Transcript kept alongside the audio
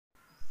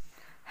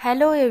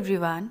Hello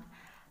everyone,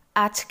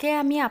 আজকে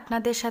আমি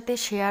আপনাদের সাথে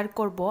শেয়ার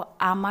করব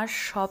আমার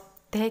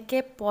সবথেকে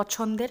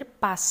পছন্দের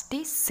 5টি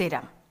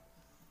সেরাম।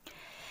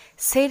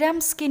 সেরাম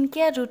স্কিন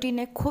কেয়ার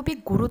রুটিনে খুবই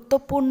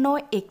গুরুত্বপূর্ণ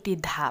একটি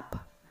ধাপ,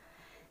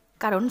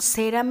 কারণ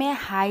সেরামে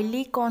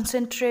হাইলি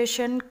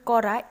কনসেন্ট্রেশন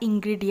করা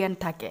ইনগ্রিডিয়েন্ট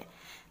থাকে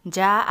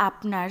যা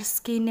আপনার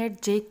স্কিনের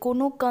যে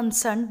কোনো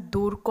কনসার্ন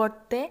দূর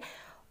করতে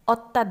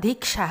অত্যাধিক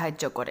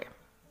সাহায্য করে।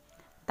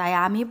 তাই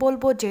আমি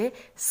বলবো যে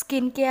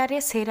স্কিন কেয়ারে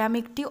সেরাম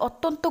একটি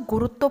অত্যন্ত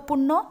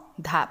গুরুত্বপূর্ণ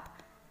ধাপ,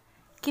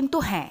 কিন্তু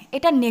হ্যাঁ,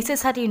 এটা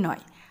নেসেসারি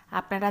নয়।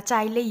 আপনারা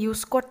চাইলে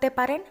ইউজ করতে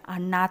পারেন, আর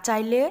না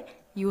চাইলে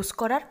ইউজ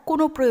করার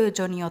কোনো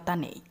প্রয়োজনীয়তা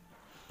নেই।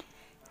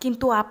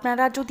 কিন্তু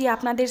আপনারা যদি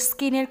আপনাদের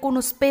স্কিনের কোনো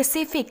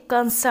স্পেসিফিক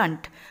কনসার্ন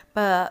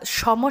বা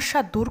সমস্যা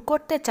দূর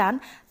করতে চান,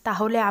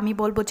 তাহলে আমি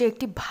বলবো যে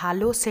একটি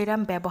ভালো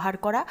সেরাম ব্যবহার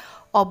করা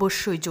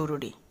অবশ্যই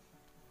জরুরি।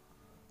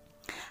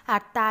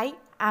 আর তাই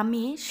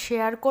আমি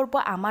শেয়ার করব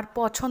আমার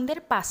পছন্দের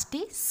 5টি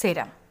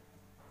সেরাম,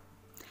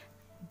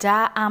 যা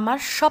আমার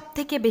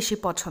সবথেকে বেশি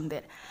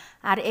পছন্দের।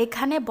 আর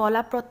এখানে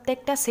বলা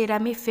প্রত্যেকটা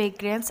সেরামই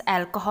ফ্রেগ্রেন্স,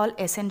 অ্যালকোহল,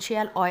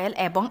 এসেনশিয়াল অয়েল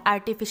এবং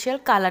আর্টিফিশিয়াল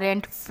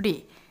কালারেন্ট ফ্রি।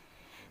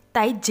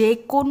 তাই যে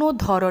কোনো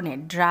ধরনের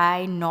dry,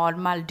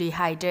 normal,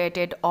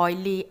 dehydrated,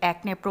 oily,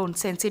 acne prone,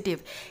 sensitive,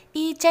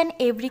 each and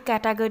every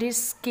ক্যাটাগরির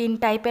স্কিন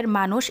টাইপের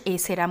মানুষ এই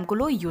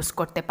সেরামগুলো ইউজ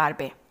করতে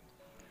পারবে।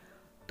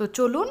 তো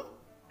চলুন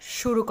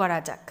শুরু করা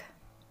যাক।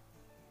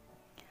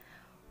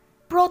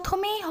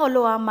 প্রথমেই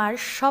হলো আমার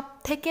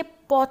সবথেকে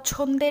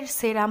পছন্দের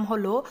সেরাম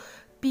হলো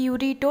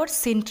পিউরিটোর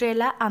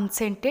সিন্ট্রেলা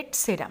আনসেন্টেড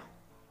সেরাম।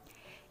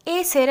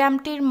 এই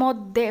সেরামটির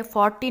মধ্যে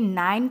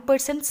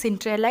 49%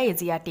 সিন্ট্রেলা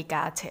এজিয়াটিকা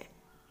আছে,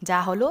 যা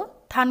হলো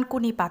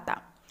থানকুনি পাতা।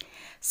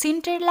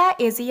 সিন্ট্রেলা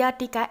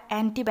এজিয়াটিকা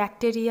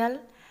অ্যান্টিব্যাকটেরিয়াল,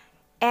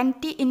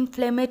 অ্যান্টি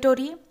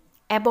ইনফ্লেমেটরি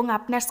এবং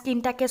আপনার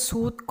স্কিনটাকে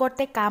স্মুথ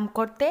করতে, কাম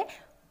করতে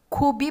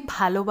খুবই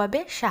ভালোভাবে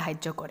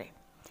সাহায্য করে।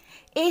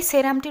 এই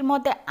সেরামটির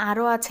মধ্যে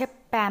আরও আছে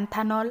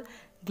প্যান্থানল,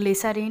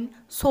 গ্লিসারিন,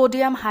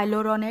 সোডিয়াম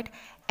হাইলোরনেট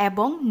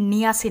এবং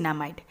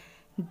নিয়াসিনামাইড,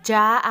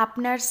 যা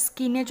আপনার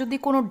স্কিনে যদি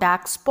কোনো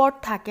ডার্ক স্পট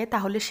থাকে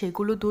তাহলে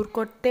সেগুলো দূর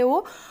করতেও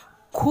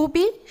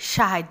খুবই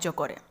সাহায্য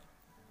করে।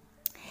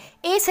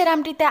 এই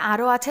সেরামটিতে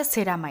আরও আছে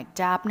সেরামাইড,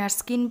 যা আপনার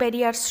স্কিন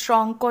ব্যারিয়ার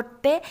স্ট্রং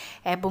করতে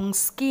এবং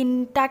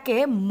স্কিনটাকে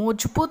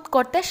মজবুত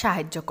করতে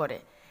সাহায্য করে।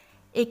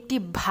 একটি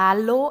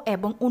ভালো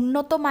এবং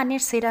উন্নত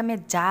মানের সেরামে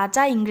যা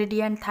যা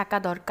ইনগ্রেডিয়েন্ট থাকা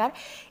দরকার,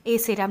 এই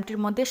সেরামটির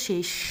মধ্যে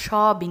সেই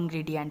সব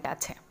ইনগ্রেডিয়েন্ট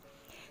আছে।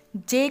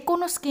 যে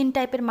কোনো স্কিন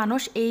টাইপের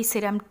মানুষ এই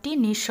সেরামটি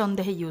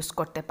নিঃসন্দেহে ইউজ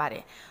করতে পারে,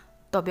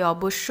 তবে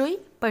অবশ্যই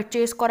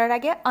পারচেজ করার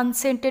আগে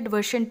আনসেন্টেড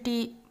ভার্সনটি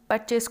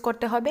পারচেজ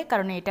করতে হবে,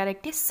 কারণ এটার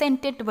একটি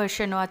সেন্টেড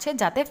ভার্সনও আছে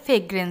যাতে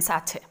ফ্রেগ্রেন্স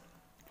আছে।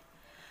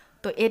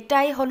 তো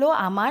এটাই হলো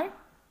আমার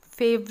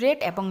ফেভারিট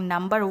এবং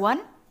নাম্বার 1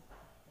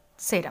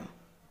 সেরাম।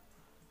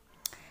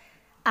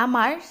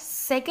 আমার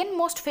সেকেন্ড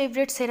মোস্ট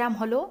ফেভারিট সেরাম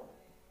হলো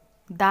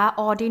the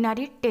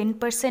ordinary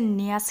 10%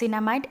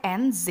 niacinamide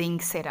and zinc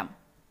সেরাম।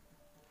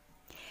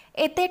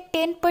 এতে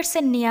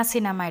 10%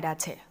 নিয়াসিনামাইড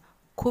আছে।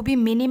 খুবই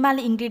মিনিমাল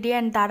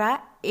ইনগ্রিডিয়েন্ট দ্বারা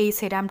এই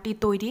সেরামটি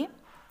তৈরি।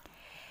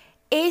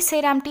 এই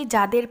সেরামটি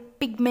যাদের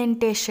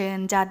পিগমেন্টেশন,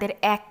 যাদের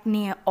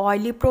অ্যাকনে,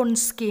 অয়েলি প্রোন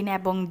স্কিন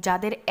এবং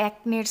যাদের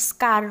অ্যাকনের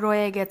স্কার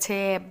রয়ে গেছে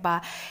বা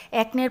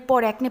অ্যাকনের পর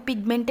অ্যাকনে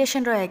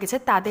পিগমেন্টেশন রয়ে গেছে,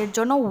 তাদের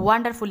জন্য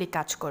ওয়ান্ডারফুলি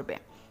কাজ করবে।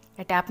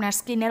 এটা আপনার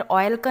স্কিনের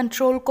অয়েল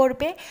কন্ট্রোল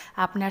করবে,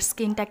 আপনার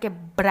স্কিনটাকে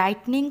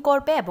ব্রাইটনিং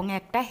করবে এবং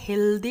একটা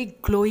হেলদি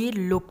গ্লোয়ি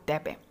লুক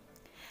দেবে।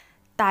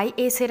 তাই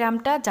এই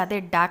সেরামটা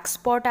যাদের ডার্ক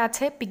স্পট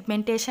আছে,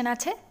 পিগমেন্টেশন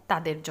আছে,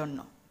 তাদের জন্য।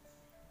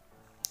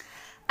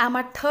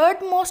 আমার থার্ড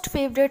মোস্ট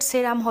ফেভারিট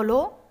সেরাম হলো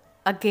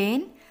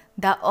again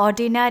the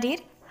অর্ডিনারির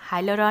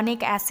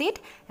hyaluronic acid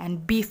and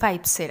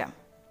B5 সেরাম।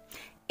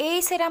 এই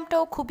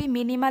সেরামটাও খুবই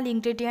মিনিমাল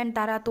ইনগ্রেডিয়েন্ট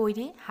দ্বারা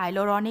তৈরি,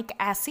 হাইলোরনিক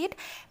অ্যাসিড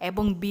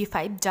এবং B5,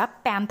 যা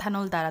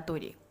প্যান্থানল দ্বারা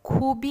তৈরি।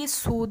 খুবই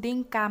সুদিং,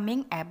 কামিং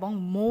এবং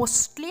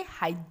মোস্টলি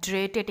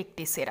হাইড্রেটেড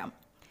একটি সেরাম।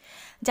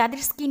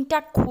 যাদের স্কিনটা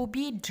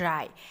খুবই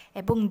ড্রাই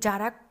এবং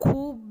যারা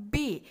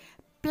খুবই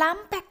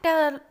প্লাম্প একটা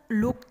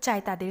লুক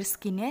চায় তাদের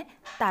স্কিনে,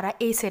 তারা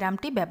এই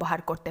সেরামটি ব্যবহার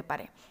করতে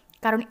পারে,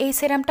 কারণ এই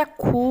সেরামটা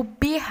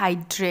খুবই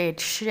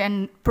হাইড্রেশন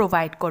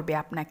প্রোভাইড করবে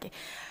আপনাকে।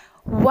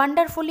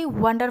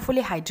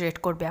 ওয়ান্ডারফুলি হাইড্রেট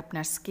করবে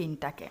আপনার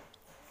স্কিনটাকে।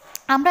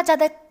 আমরা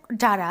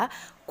যারা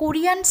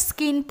কোরিয়ান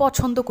স্কিন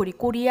পছন্দ করি,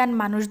 কোরিয়ান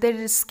মানুষদের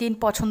স্কিন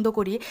পছন্দ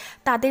করি,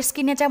 তাদের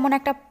স্কিনে যেমন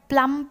একটা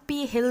প্লাম্পি,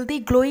 হেলদি,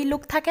 গ্লোয়ি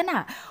লুক থাকে না,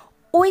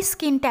 ওই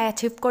স্কিনটা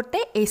অ্যাচিভ করতে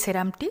এই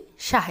সেরামটি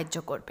সাহায্য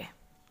করবে।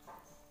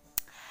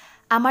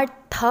 আমার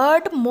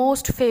থার্ড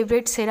মোস্ট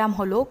ফেভারিট সেরাম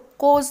হলো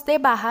কোজদে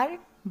বাহার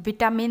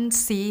ভিটামিন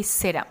সি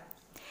সেরাম।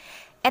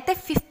 এতে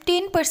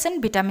 15%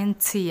 ভিটামিন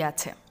সি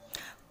আছে।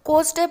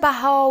 কোজদে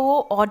বাহাও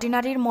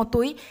অর্ডিনারির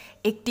মতোই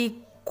একটি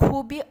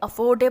খুবই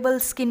অ্যাফোর্ডেবল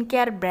স্কিন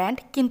কেয়ার ব্র্যান্ড,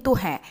 কিন্তু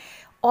হ্যাঁ,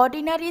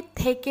 অর্ডিনারি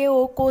থেকেও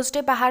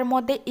কোজদে বাহার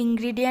মধ্যে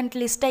ইনগ্রিডিয়েন্ট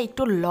লিস্টটা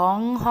একটু লং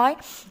হয়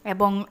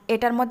এবং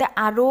এটার মধ্যে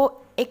আরও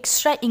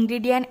এক্সট্রা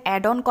ইনগ্রিডিয়েন্ট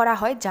অ্যাড অন করা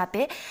হয়,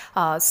 যাতে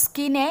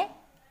স্কিনে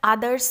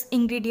আদার্স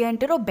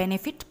ইনগ্রিডিয়েন্টেরও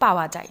বেনিফিট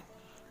পাওয়া যায়।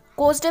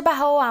 কোজডে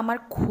বাহাও আমার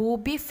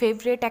খুবই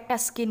ফেভারিট একটা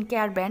স্কিন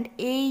কেয়ার ব্র্যান্ড।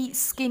 এই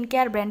স্কিন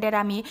কেয়ার ব্র্যান্ডের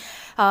আমি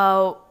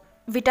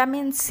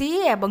ভিটামিন সি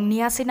এবং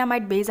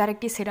নিয়াসিনামাইড বেজ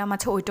আরেকটি সেরাম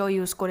আছে, ওইটাও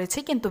ইউজ করেছি,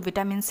 কিন্তু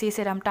ভিটামিন সি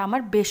সেরামটা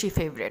আমার বেশি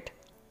ফেভারিট।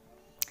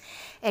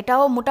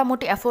 এটাও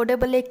মোটামুটি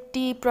অ্যাফোর্ডেবল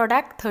একটি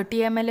প্রোডাক্ট, 30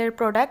 ml এর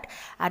প্রোডাক্ট।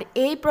 আর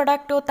এই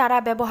প্রোডাক্টও তারা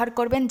ব্যবহার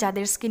করবেন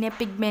যাদের স্কিনে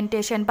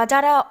পিগমেন্টেশন বা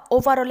যারা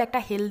ওভারঅল একটা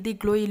হেলদি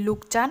গ্লোই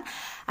লুক চান।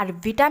 আর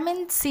ভিটামিন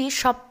সি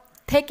সব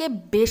থেকে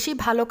বেশি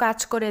ভালো কাজ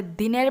করে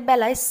দিনের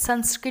বেলায়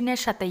সানস্ক্রিনের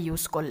সাথে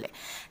ইউজ করলে।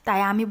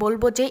 তাই আমি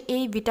বলবো যে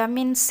এই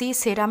ভিটামিন সি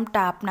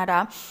সেরামটা আপনারা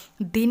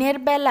দিনের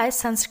বেলায়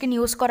সানস্ক্রিন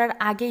ইউজ করার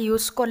আগে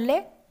ইউজ করলে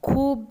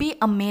খুবই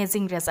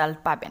অ্যামেজিং রেজাল্ট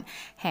পাবেন।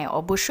 হ্যাঁ,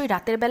 অবশ্যই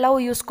রাতের বেলাও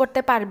ইউজ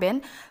করতে পারবেন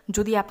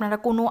যদি আপনারা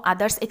কোনো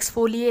আদার্স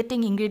এক্সফোলিয়েটিং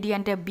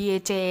ইনগ্রিডিয়েন্টে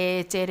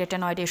BHA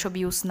রেটিনয়েড এসব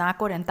ইউজ না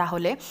করেন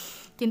তাহলে,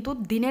 কিন্তু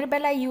দিনের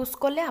বেলায় ইউজ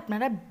করলে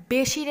আপনারা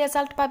বেশি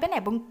রেজাল্ট পাবেন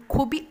এবং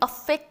খুবই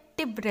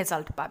এফেক্টিভ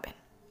রেজাল্ট পাবেন।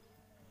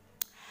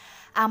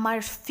 আমার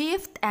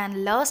fifth and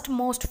last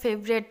most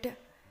favourite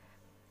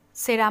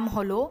সেরাম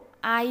হলো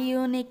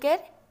আইউনিকের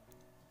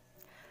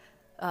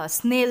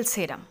স্নেল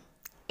সেরাম।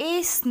 এই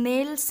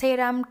স্নেল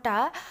সেরামটা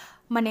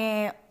মানে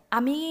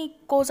আমি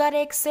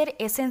কোজারেক্সের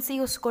এসেন্স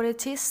ইউজ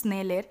করেছি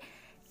স্নেলের,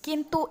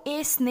 কিন্তু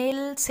এই স্নেল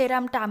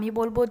সেরামটা আমি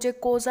বলবো যে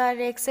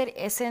কোজারেক্সের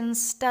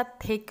এসেন্সটা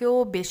থেকেও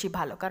বেশি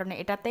ভালো, কারণ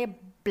এটাতে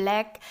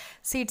ব্ল্যাক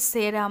সিড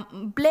সেরাম,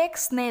 ব্ল্যাক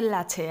স্নেল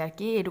আছে আর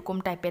কি, এরকম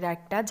টাইপের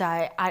একটা, যা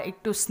আর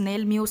একটু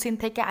স্নেল মিউসিন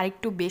থেকে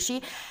আরেকটু বেশি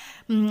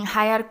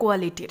হায়ার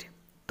কোয়ালিটির।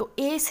 তো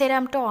এই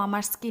সেরামটাও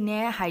আমার স্কিনে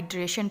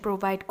হাইড্রেশন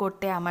প্রোভাইড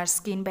করতে, আমার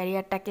স্কিন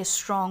ব্যারিয়ারটাকে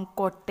স্ট্রং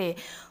করতে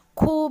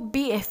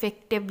খুবই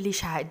এফেক্টিভলি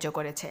সাহায্য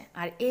করেছে।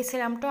 আর এই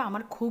সেরামটাও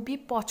আমার খুবই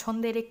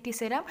পছন্দের একটি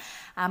সেরাম।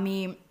 আমি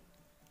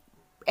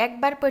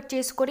একবার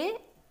পারচেজ করে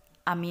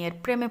আমি এর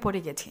প্রেমে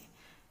পড়ে গেছি।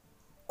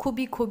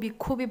 খুবই খুবই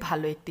খুবই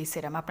ভালো একটি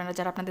সেরাম। আপনারা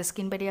যারা আপনাদের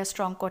স্কিন ব্যারিয়ার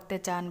স্ট্রং করতে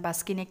চান বা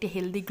স্কিনে একটি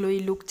হেলদি গ্লোই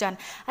লুক চান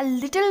আর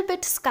লিটল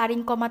বিট স্কারিং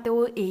কমাতেও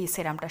এই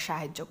সেরামটা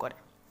সাহায্য করে।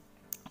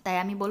 তাই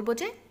আমি বলবো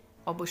যে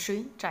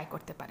অবশ্যই ট্রাই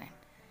করতে পারেন।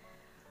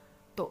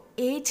 তো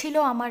এই ছিল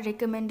আমার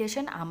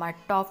রেকমেন্ডেশন, আমার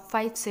টপ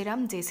 5 সিরাম,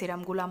 যে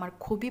সিরামগুলো আমার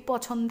খুবই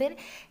পছন্দের।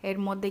 এর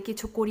মধ্যে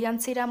কিছু কোরিয়ান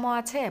সিরামও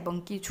আছে এবং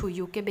কিছু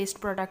ইউকে বেসড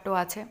প্রোডাক্টও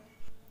আছে।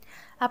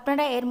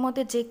 আপনারা এর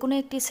মধ্যে যে কোনো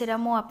একটি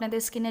সিরামও আপনাদের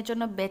স্কিনের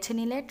জন্য বেছে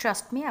নিলে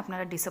ট্রাস্ট মি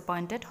আপনারা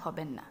ডিসঅ্যাপয়েন্টেড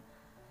হবেন না।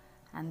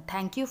 And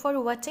thank you for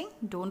watching.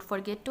 Don't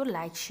forget to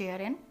like, share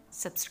and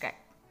subscribe.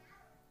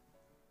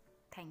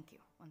 Thank you.